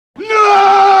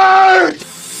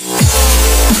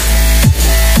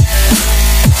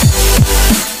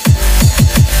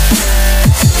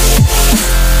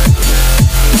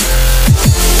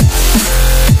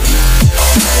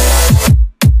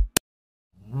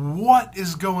What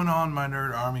is going on, my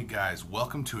nerd army guys?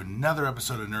 Welcome to another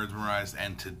episode of Nerds Memorized,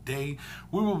 and today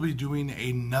we will be doing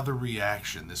another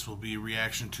reaction. This will be a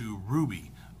reaction to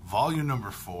RWBY, volume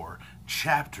number 4,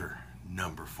 chapter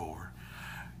number 4,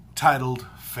 titled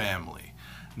Family.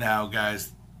 Now,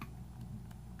 guys,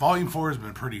 volume 4 has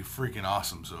been pretty freaking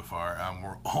awesome so far. I've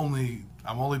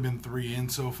only been 3 in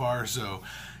so far, so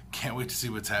can't wait to see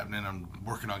what's happening. I'm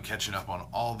working on catching up on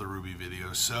all the RWBY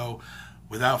videos, so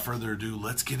without further ado,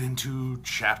 let's get into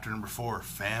chapter number 4,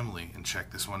 Family, and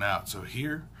check this one out. So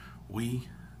here we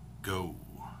go.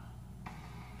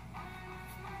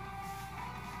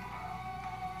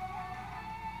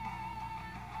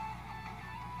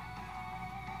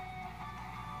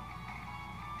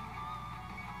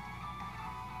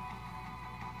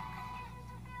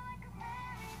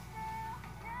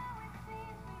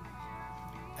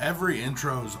 Every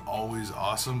intro is always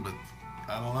awesome, but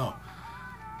I don't know.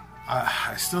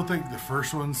 I still think the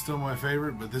first one's still my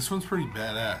favorite, but this one's pretty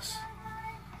badass.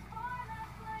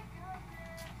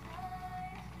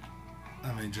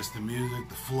 I mean, just the music,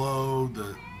 the flow,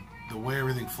 the way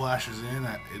everything flashes in,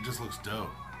 it just looks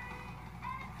dope.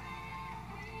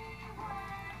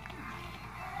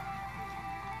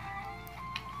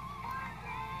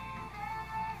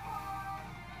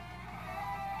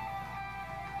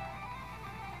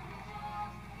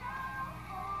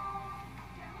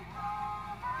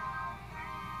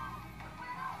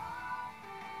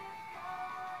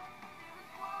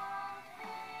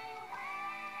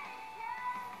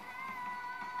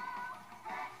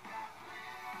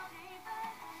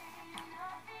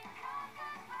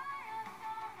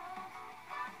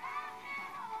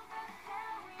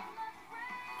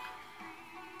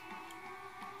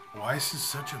 Weiss is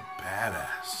such a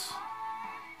badass.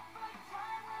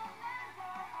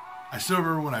 I still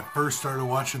remember when I first started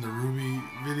watching the RWBY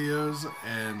videos,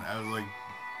 and I was like,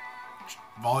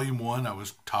 volume 1, I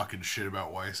was talking shit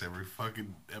about Weiss every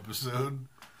fucking episode.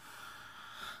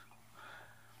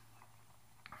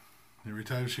 Every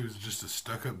time she was just a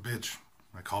stuck-up bitch.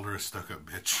 I called her a stuck-up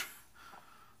bitch.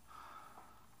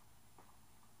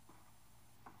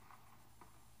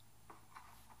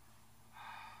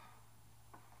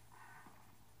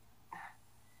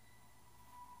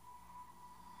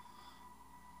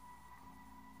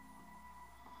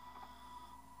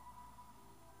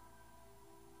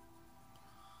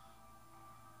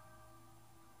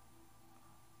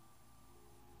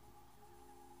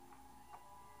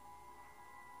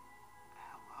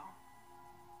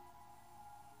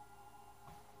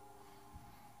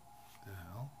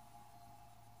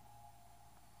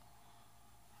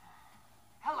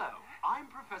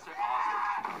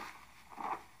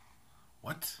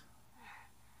 What?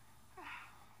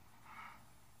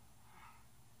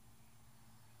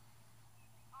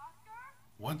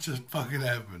 What just fucking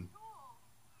happened?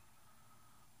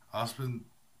 Osmond,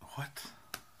 what?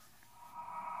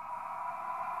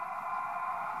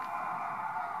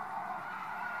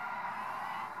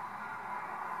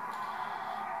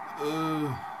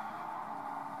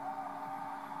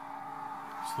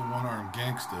 It's the one-armed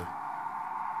gangster.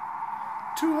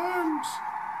 2 arms!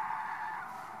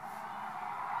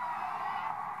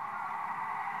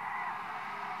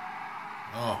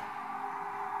 Oh.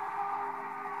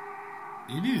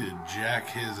 You need to jack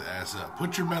his ass up.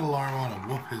 Put your metal arm on and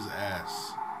whoop his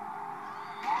ass.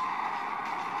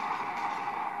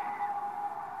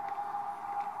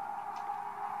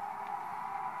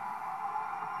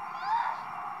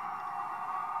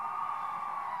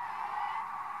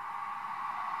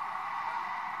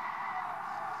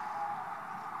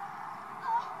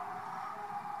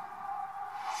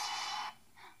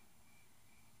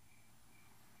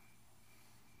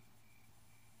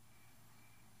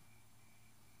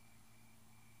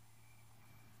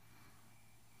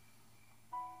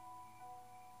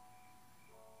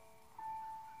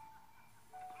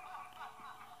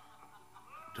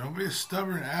 Don't be a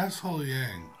stubborn asshole,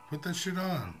 Yang. Put that shit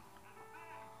on.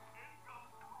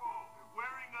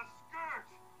 Wearing a skirt.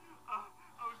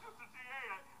 I was just a DA.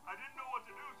 I didn't know what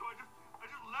to do, so I just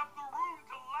left the room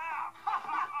to laugh.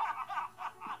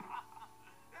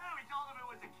 Yeah, we told him it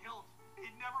was a kilt.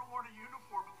 He'd never worn a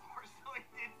uniform before, so he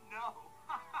didn't know.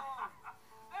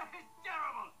 That is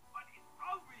terrible. What is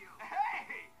wrong with you?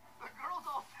 Hey, the girls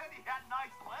all said he had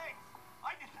nice legs.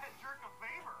 I did that jerk a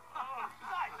favor.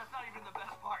 Besides, that's not even the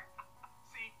best part.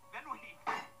 See, then we...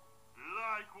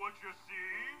 Like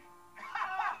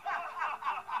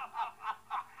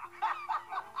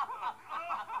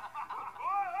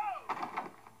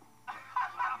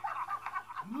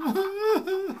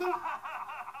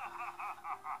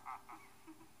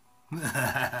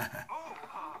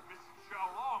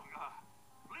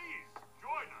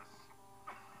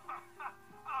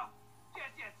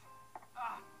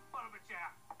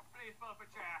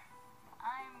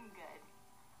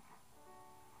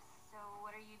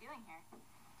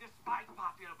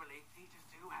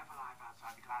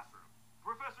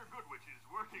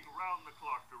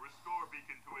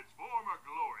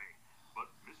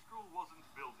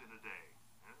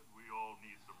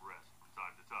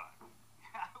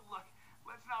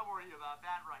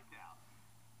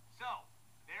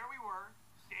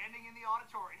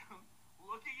auditorium,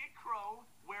 looking at Crow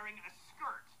wearing a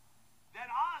skirt. Then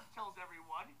Oz tells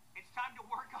everyone it's time to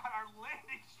work on our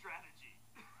landing strategy.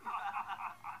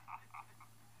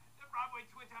 The Broadway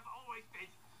twins have always been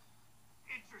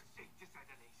interesting, to say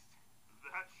the least.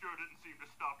 That sure didn't seem to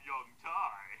stop young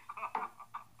Ty.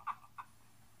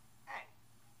 Hey,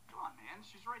 come on, man.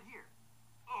 She's right here.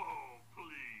 Oh,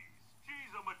 please.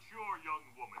 She's a mature young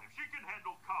woman. If she can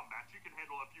handle combat, she can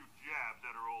handle a few jabs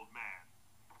at her old man.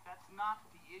 That's not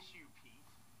the issue, Pete.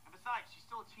 And besides, she's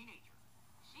still a teenager.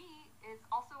 She is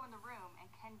also in the room and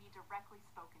can be directly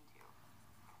spoken to.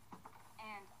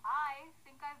 And I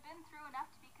think I've been through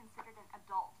enough to be considered an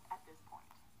adult at this point.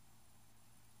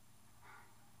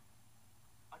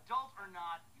 Adult or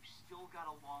not, you still got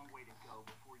a long way to go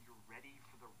before you're ready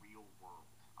for the real world.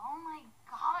 Oh my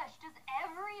gosh, does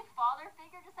every father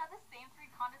figure just have the same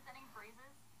three condescending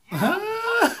phrases? Yeah, we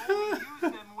only use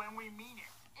them when we mean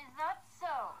it. Is that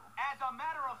so? As a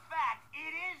matter of fact,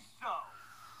 it is so.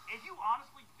 If you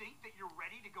honestly think that you're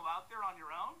ready to go out there on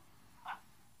your own,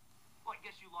 well, I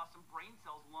guess you lost some brain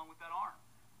cells along with that arm.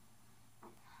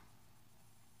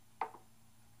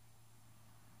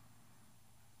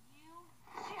 You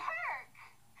jerk!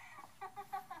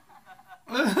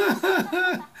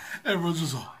 Everyone's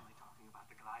just all. Finally talking about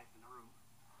the Goliath in the room.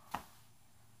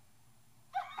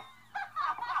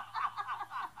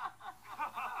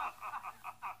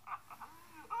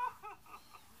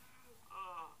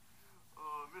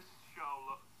 Mrs.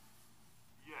 Shaula,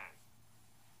 yes.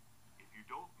 If you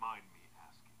don't mind me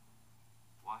asking,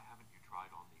 why haven't you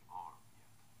tried on the arm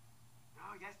yet?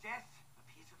 Oh, yes, yes. A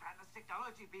piece of Atlas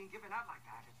technology being given out like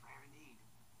that is rare indeed.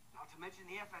 Not to mention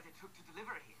the effort it took to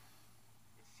deliver it here.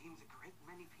 It seems a great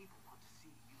many people want to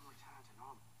see you return to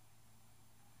normal.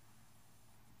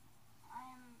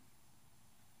 I'm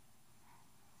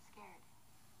scared.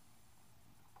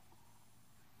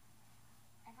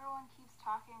 Everyone keeps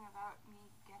talking about me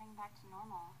getting back to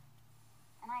normal,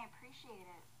 and I appreciate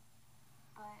it,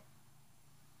 but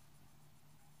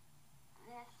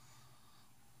this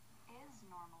is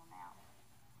normal now.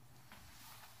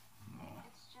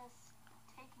 It's just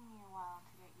taking me a while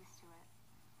to get used to it.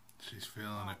 She's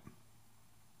feeling it.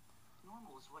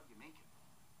 Normal is what you make it.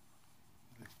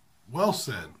 Well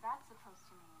said. What is that supposed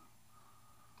to mean?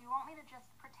 Do you want me to just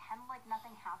pretend like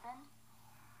nothing happened?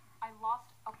 I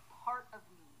lost a part of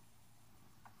me.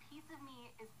 A piece of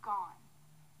me is gone,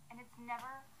 and it's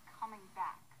never coming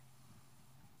back.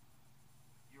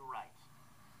 You're right.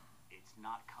 It's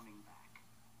not coming back.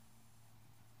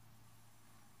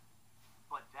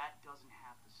 But that doesn't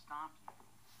have to stop you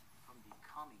from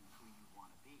becoming who you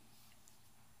want to be.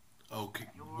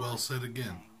 Okay, You're well said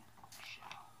again. Yang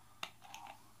Shao.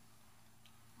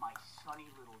 My sunny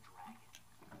little dragon.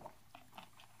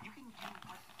 You can do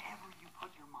whatever you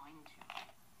put your mind to.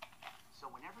 So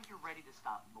whenever you're ready to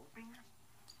stop moping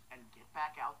and get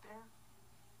back out there,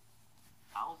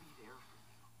 I'll be there for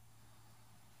you.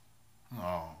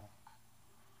 Oh.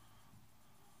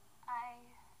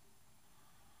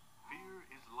 Fear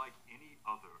is like any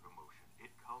other emotion.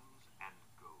 It comes and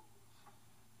goes.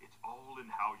 It's all in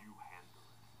how you handle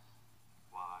it.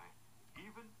 Why,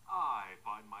 even I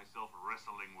find myself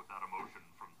wrestling with that emotion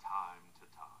from time to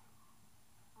time.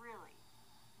 Really?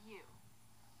 You?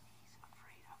 He's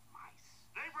afraid of mice.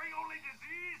 They bring only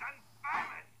disease and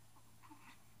famine.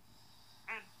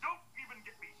 And don't even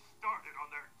get me started on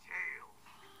their tails.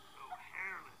 So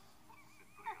hairless, simply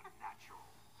unnatural.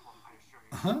 Well, I assure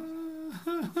you.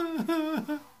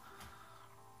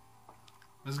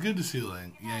 It's good to see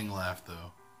Yang laugh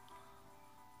though.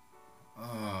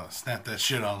 Snap that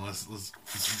shit on. Let's. It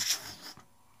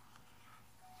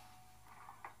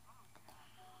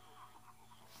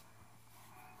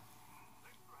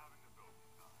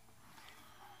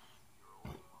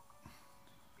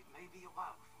may be a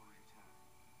while before we return.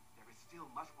 There is still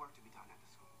much work to be done at the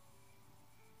school.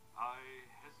 I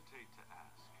hesitate to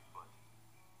ask, but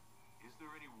is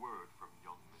there any word from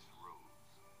young Miss Rose?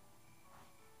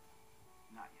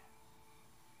 Not yet.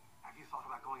 Have you thought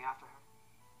about going after her?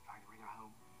 Trying to bring her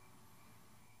home?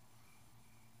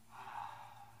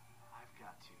 I've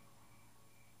got to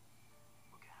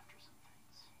look after some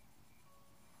things.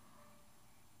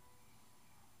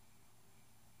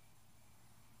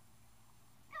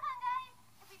 Come on, guys!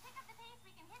 If we pick up the pace,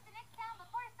 we can hit the next town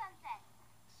before sunset.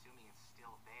 Assuming it's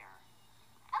still there.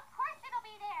 Of course it'll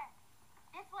be there!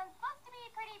 This one's supposed to be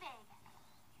pretty big.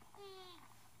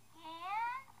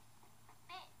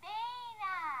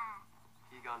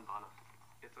 Egon Bana.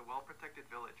 It's a well-protected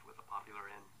village with a popular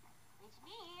inn. Which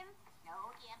means no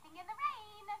camping in the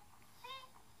rain. See?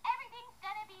 Everything's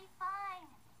gonna be fine.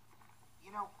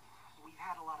 You know, we've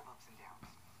had a lot of ups and downs,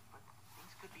 but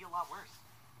be a lot worse.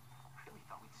 Really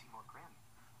thought we'd see more Grimm.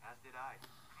 As did I.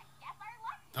 Guess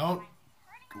our luck.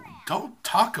 Don't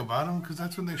talk about them, because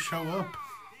that's when they show up.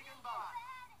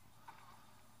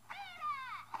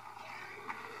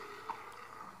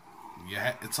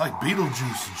 Yeah, it's like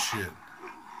Beetlejuice and shit.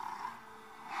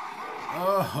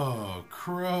 Oh,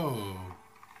 Crow.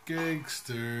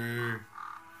 Gangster.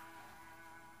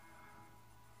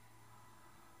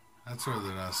 That's why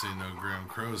they're not seeing no Grimm.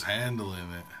 Crow's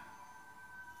handling it.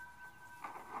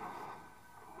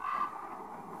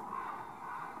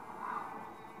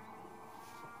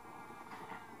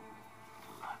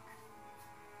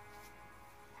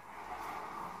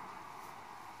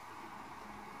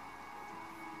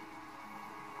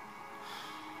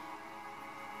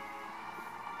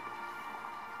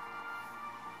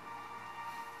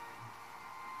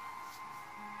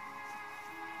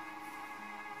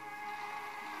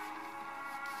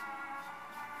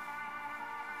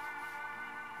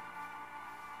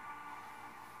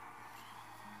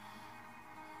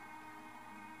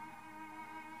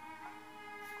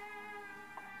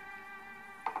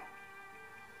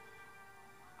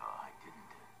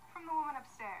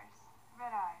 Upstairs.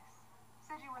 Red eyes.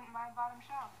 Said you wouldn't mind bottom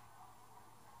shelf.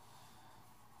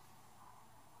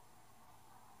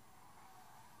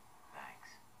 Thanks.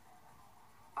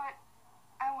 But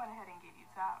I went ahead and gave you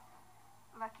top.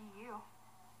 Lucky you.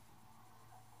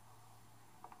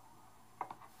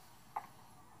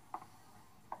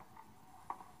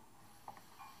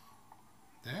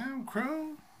 Damn,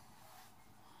 Crow.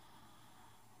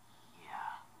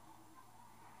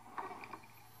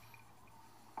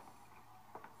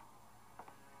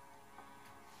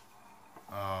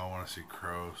 I see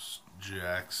Crow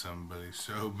jack somebody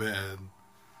so bad.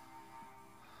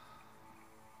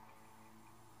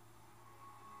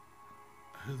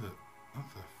 What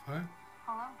the fuck?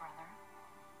 Hello, brother.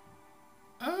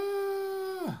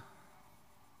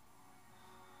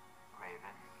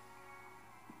 Raven.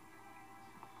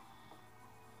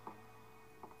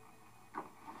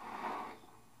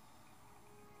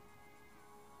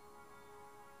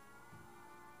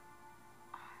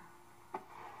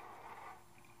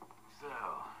 So,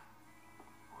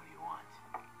 what do you want?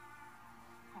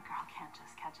 A girl can't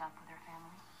just catch up with her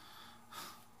family.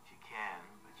 She can,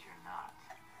 but you're not.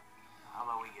 How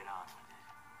about we get on with it?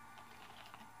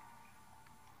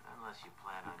 Unless you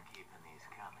plan on keeping these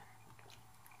coming.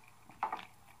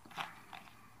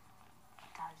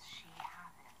 Does she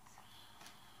have it?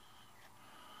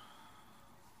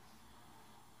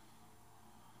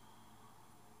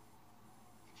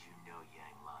 Did you know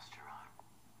Yang lost her arm?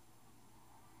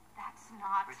 That's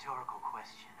not... Rhetorical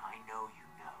question. I know you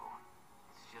know.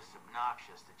 It's just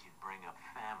obnoxious that you'd bring up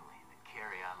family and then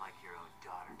carry on like your own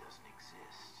daughter doesn't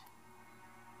exist.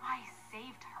 I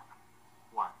saved her.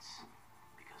 Once.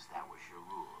 Because that was your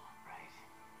rule, right?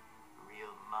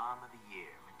 Real Mom of the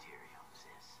Year material,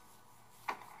 sis.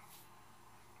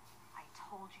 I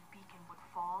told you Beacon would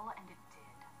fall, and it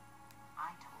did.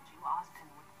 I told you Ozpin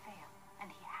would fail, and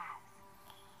he has.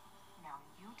 Now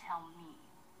you tell me,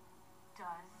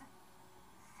 does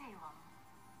Salem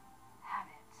have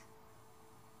it?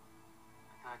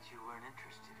 I thought you weren't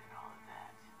interested in all of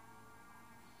that.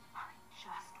 I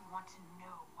just want to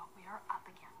know what we are up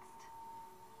against.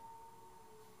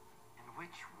 And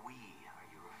which we are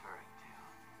you referring to?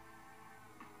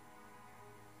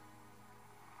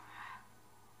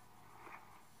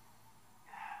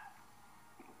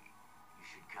 You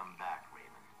should come back,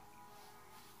 Raven.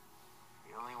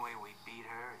 The only way we beat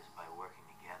her is by working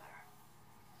together.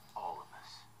 All of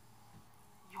us.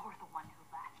 You're the one who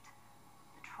left.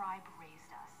 The tribe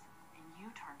raised us, and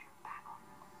you turned your back on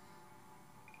them.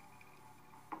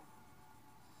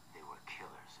 They were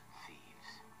killers and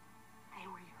thieves. They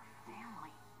were your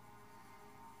family.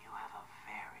 You have a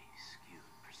very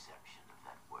skewed perception of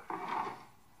that word.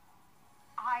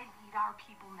 I lead our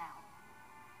people now.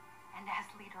 And as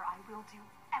leader, I will do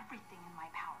everything in my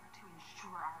power to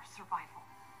ensure our survival.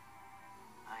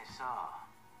 I saw.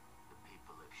 The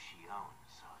people of Shion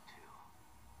saw too.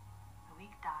 The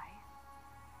weak die,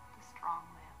 the strong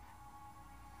live.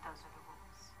 Those are the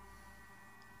rules.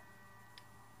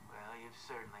 Well, you've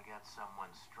certainly got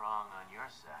someone strong on your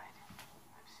side.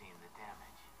 I've seen the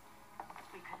damage.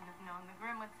 We couldn't have known the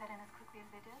Grimm would set in as quickly as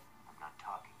they did. I'm not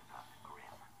talking about the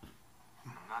Grimm.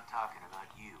 I'm not talking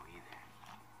about you either.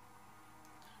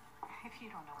 If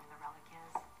you don't know where the relic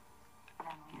is,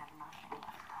 then we have nothing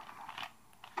left to talk about.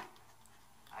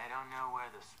 I don't know where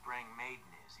the Spring Maiden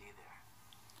is either.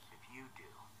 If you do,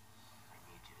 I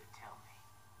need you to tell me.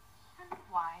 And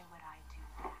why would I do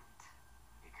that?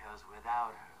 Because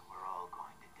without her, we're all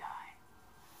going to die.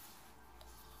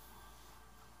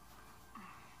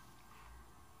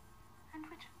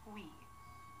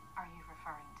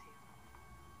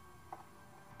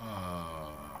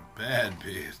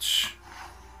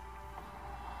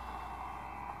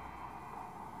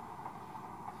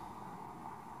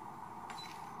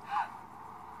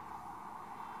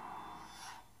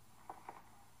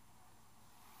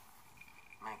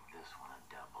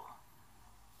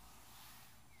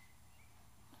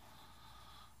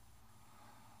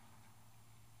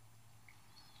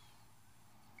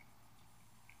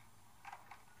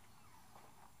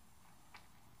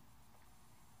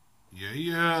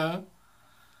 Yeah.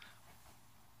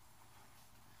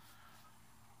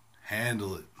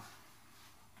 Handle it.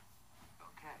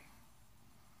 Okay.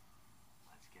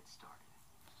 Let's get started.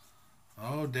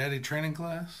 Oh, daddy training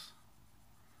class?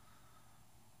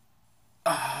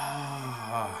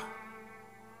 Ah.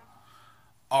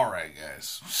 Alright,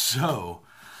 guys. So,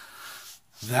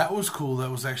 that was cool.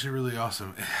 That was actually really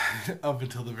awesome. Up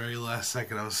until the very last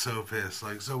second, I was so pissed.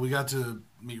 Like, so we got to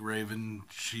meet Raven.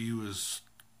 She was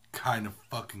kind of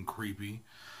fucking creepy.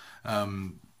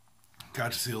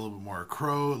 Got to see a little bit more of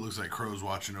Crow. It looks like Crow's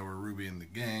watching over Ruby and the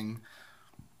gang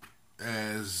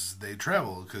as they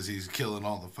travel, because he's killing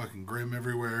all the fucking Grimm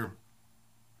everywhere.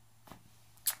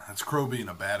 That's Crow being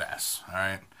a badass,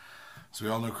 alright? So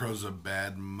we all know Crow's a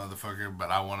bad motherfucker,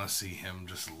 but I want to see him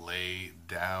just lay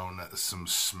down some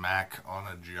smack on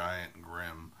a giant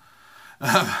Grimm.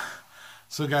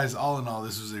 So guys, all in all,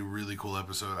 this was a really cool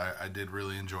episode. I did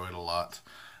really enjoy it a lot.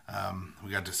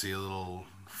 We got to see a little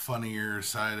funnier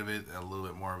side of it, a little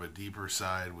bit more of a deeper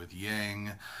side with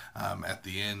Yang. At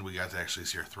the end, we got to actually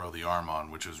see her throw the arm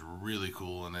on, which was really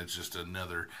cool, and it's just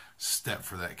another step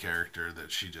for that character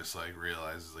that she just like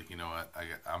realizes, like, you know what,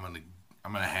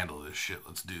 I'm gonna handle this shit.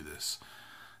 Let's do this.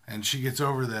 And she gets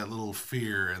over that little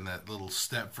fear, and that little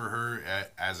step for her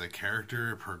as a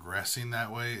character progressing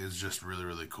that way is just really,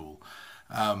 really cool.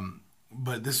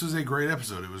 But this was a great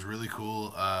episode. It was really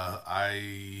cool.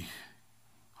 I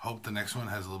hope the next one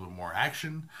has a little bit more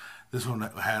action. This one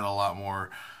had a lot more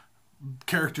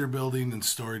character building and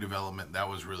story development. That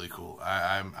was really cool.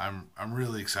 I'm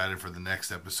really excited for the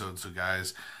next episode. So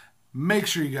guys, make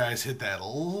sure you guys hit that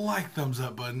like, thumbs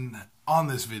up button on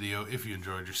this video if you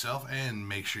enjoyed yourself, and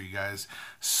make sure you guys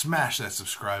smash that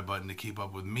subscribe button to keep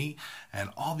up with me and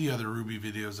all the other RWBY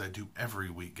videos I do every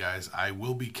week, guys. I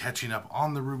will be catching up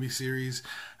on the RWBY series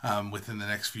within the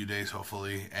next few days,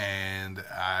 hopefully, and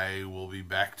I will be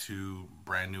back to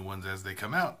brand new ones as they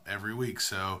come out every week.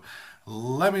 So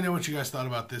let me know what you guys thought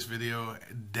about this video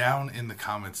down in the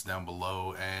comments down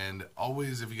below. And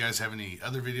always, if you guys have any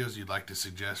other videos you'd like to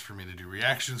suggest for me to do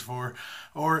reactions for,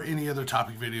 or any other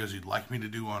topic videos you'd like me to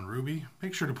do on RWBY,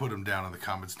 make sure to put them down in the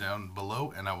comments down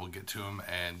below, and I will get to them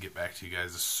and get back to you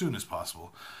guys as soon as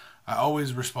possible. I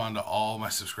always respond to all my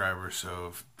subscribers,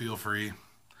 so feel free.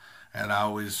 And I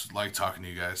always like talking to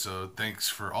you guys. So thanks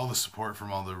for all the support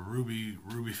from all the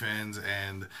RWBY fans,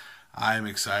 and I'm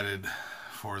excited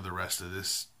for the rest of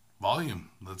this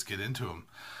volume. Let's get into them.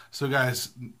 So guys,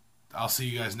 I'll see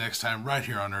you guys next time right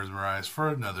here on RWBY for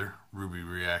another RWBY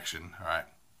reaction. Alright,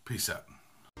 peace out.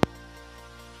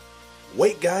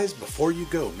 Wait guys, before you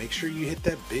go, make sure you hit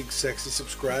that big sexy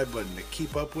subscribe button to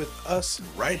keep up with us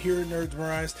right here in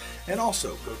RWBY, and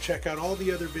also go check out all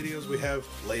the other videos we have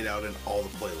laid out in all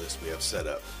the playlists we have set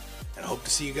up. And I hope to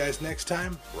see you guys next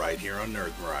time right here on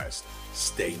RWBY.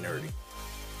 Stay nerdy.